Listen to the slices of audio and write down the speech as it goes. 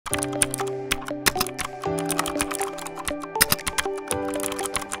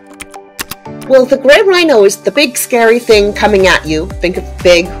Well, the gray rhino is the big scary thing coming at you. Think of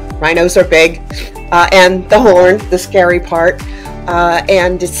big, rhinos are big, and the horn, the scary part,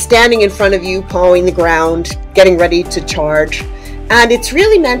 and it's standing in front of you, pawing the ground, getting ready to charge. And it's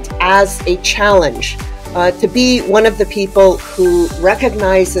really meant as a challenge to be one of the people who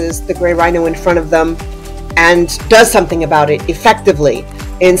recognizes the gray rhino in front of them and does something about it effectively,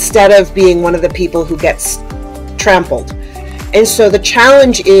 instead of being one of the people who gets trampled. And so the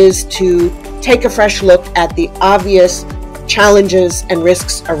challenge is to take a fresh look at the obvious challenges and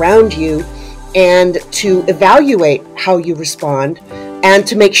risks around you and to evaluate how you respond and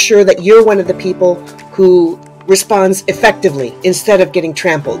to make sure that you're one of the people who responds effectively instead of getting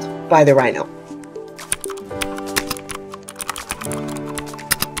trampled by the rhino.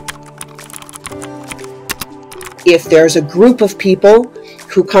 If there's a group of people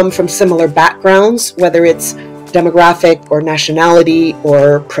who come from similar backgrounds, whether it's demographic or nationality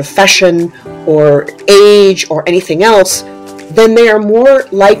or profession or age or anything else, then they are more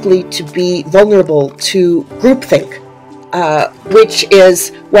likely to be vulnerable to groupthink, which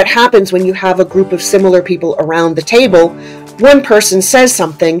is what happens when you have a group of similar people around the table. One person says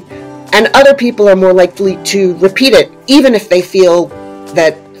something and other people are more likely to repeat it, even if they feel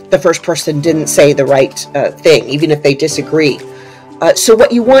that the first person didn't say the right thing, even if they disagree. So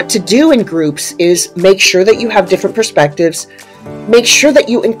what you want to do in groups is make sure that you have different perspectives, make sure that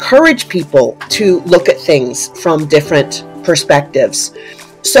you encourage people to look at things from different perspectives.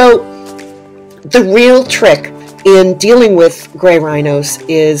 So the real trick in dealing with gray rhinos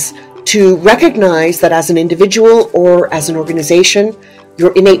is to recognize that as an individual or as an organization,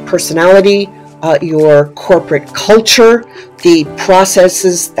 your innate personality, your corporate culture, the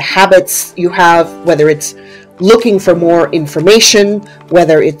processes, the habits you have, whether it's looking for more information,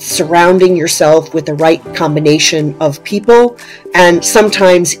 whether it's surrounding yourself with the right combination of people, and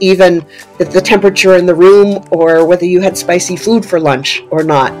sometimes even the temperature in the room or whether you had spicy food for lunch or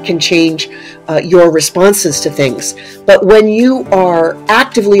not can change your responses to things. But when you are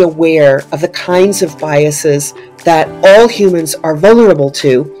actively aware of the kinds of biases that all humans are vulnerable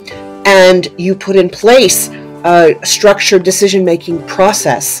to, and you put in place a structured decision-making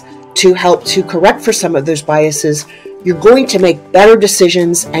process to help to correct for some of those biases, you're going to make better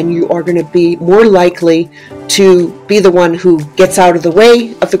decisions and you are going to be more likely to be the one who gets out of the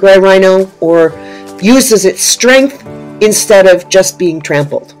way of the gray rhino or uses its strength instead of just being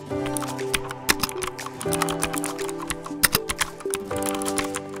trampled.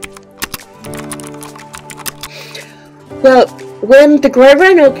 Well, when the gray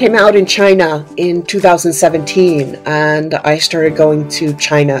rhino came out in China in 2017, and I started going to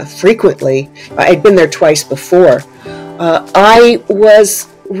China frequently, I'd been there twice before, I was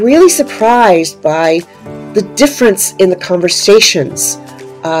really surprised by the difference in the conversations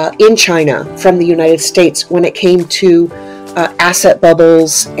in China from the United States when it came to asset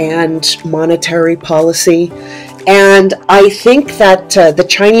bubbles and monetary policy. And I think that the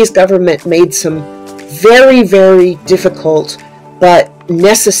Chinese government made some very, very difficult but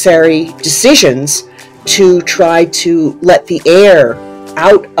necessary decisions to try to let the air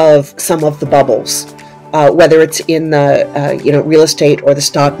out of some of the bubbles, whether it's in the real estate or the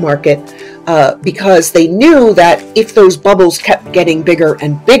stock market, because they knew that if those bubbles kept getting bigger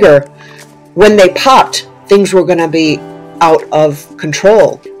and bigger, when they popped, things were going to be out of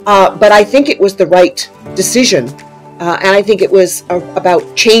control. But I think it was the right decision. And I think it was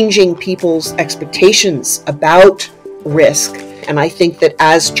about changing people's expectations about risk. And I think that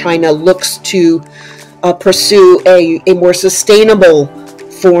as China looks to pursue a more sustainable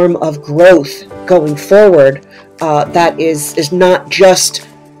form of growth going forward, that is not just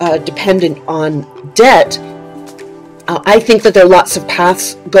dependent on debt, I think that there are lots of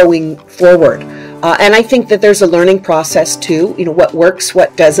paths going forward. And I think that there's a learning process too, what works,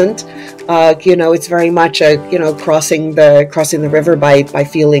 what doesn't. It's very much crossing the river by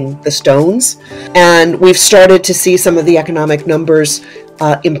feeling the stones. And we've started to see some of the economic numbers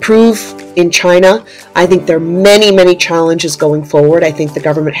improve in China. I think there are many, many challenges going forward. I think the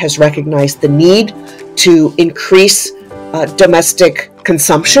government has recognized the need to increase domestic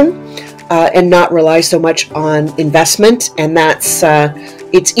consumption and not rely so much on investment. And that's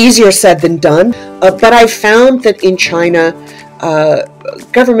it's easier said than done. But I found that in China,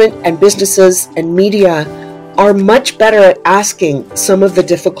 government and businesses and media are much better at asking some of the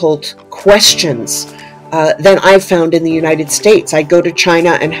difficult questions than I've found in the United States. I go to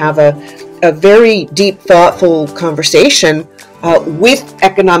China and have a very deep, thoughtful conversation with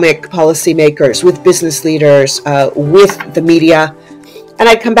economic policymakers, with business leaders, with the media. And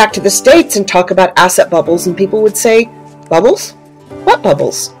I'd come back to the States and talk about asset bubbles, and people would say, bubbles? What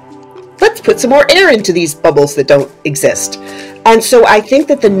bubbles? Let's put some more air into these bubbles that don't exist. And so I think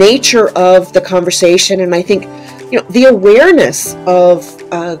that the nature of the conversation, and I think the awareness of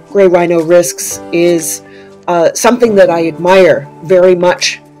gray rhino risks is something that I admire very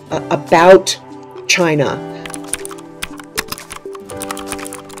much about China.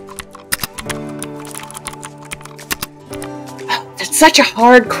 It's such a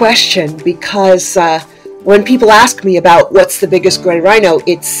hard question because when people ask me about what's the biggest gray rhino,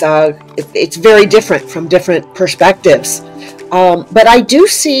 it's very different from different perspectives. But I do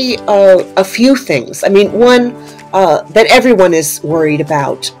see a few things. I mean, one that everyone is worried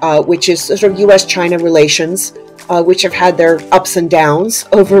about, which is sort of U.S.-China relations, which have had their ups and downs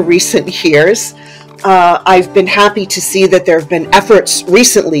over recent years. I've been happy to see that there have been efforts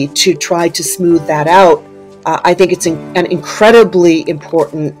recently to try to smooth that out. I think it's an incredibly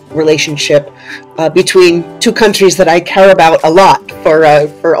important relationship between two countries that I care about a lot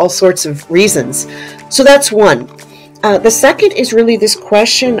for all sorts of reasons. So that's one. The second is really this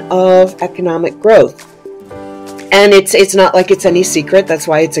question of economic growth. And it's not like it's any secret. That's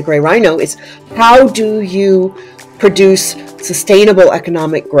why it's a gray rhino. It's how do you produce sustainable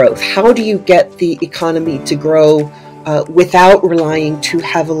economic growth? How do you get the economy to grow without relying too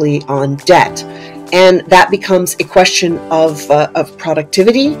heavily on debt? And that becomes a question of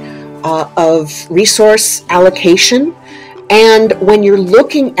productivity, of resource allocation. And when you're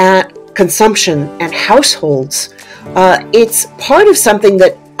looking at consumption and households, it's part of something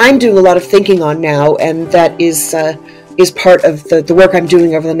that I'm doing a lot of thinking on now, and that is part of the work I'm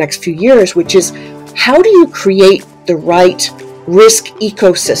doing over the next few years, which is how do you create the right risk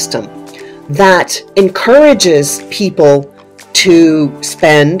ecosystem that encourages people to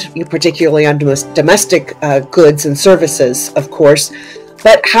spend, particularly on domestic goods and services, of course,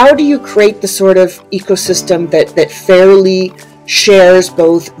 but how do you create the sort of ecosystem that fairly shares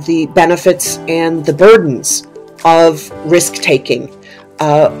both the benefits and the burdens of risk-taking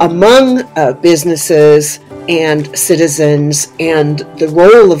among businesses and citizens, and the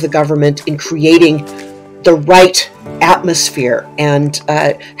role of the government in creating the right atmosphere and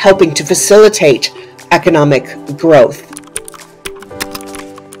helping to facilitate economic growth.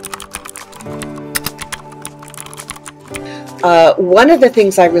 One of the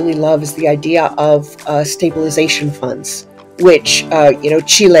things I really love is the idea of stabilization funds, which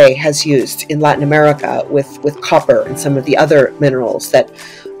Chile has used in Latin America with copper and some of the other minerals. That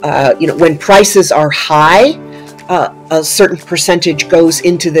when prices are high, a certain percentage goes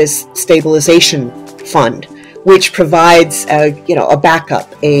into this stabilization fund, which provides a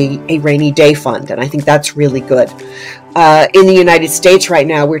backup, a rainy day fund, and I think that's really good. In the United States right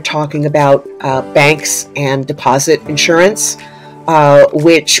now, we're talking about banks and deposit insurance,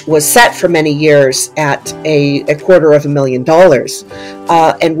 which was set for many years at a $250,000,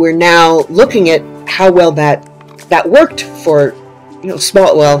 and we're now looking at how well that worked for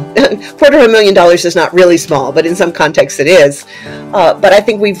small. Well, $250,000 is not really small, but in some contexts it is. But I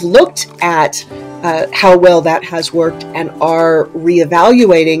think we've looked at how well that has worked and are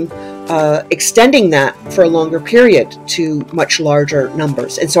reevaluating extending that for a longer period to much larger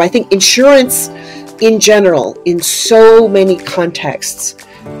numbers. And so I think insurance in general, in so many contexts,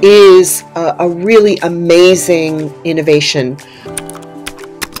 is a really amazing innovation.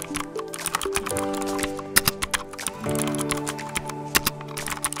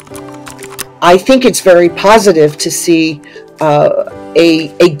 I think it's very positive to see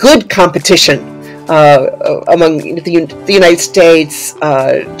a good competition among the United States,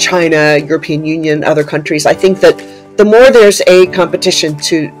 China, European Union, other countries. I think that the more there's a competition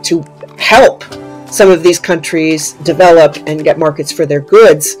to help some of these countries develop and get markets for their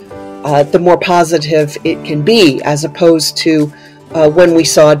goods, the more positive it can be, as opposed to when we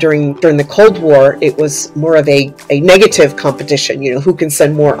saw during the Cold War, it was more of a negative competition. Who can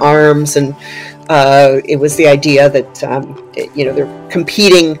send more arms, and it was the idea that they're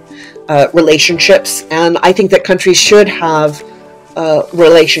competing relationships. And I think that countries should have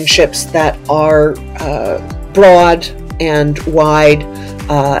relationships that are broad and wide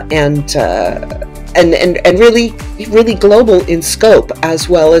and really global in scope, as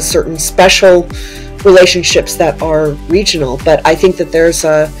well as certain special relationships that are regional. But I think that there's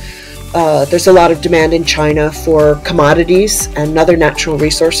a lot of demand in China for commodities and other natural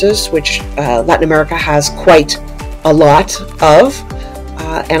resources, which Latin America has quite a lot of,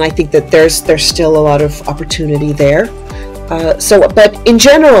 and I think that there's still a lot of opportunity there. But in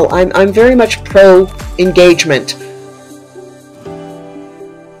general, I'm very much pro engagement.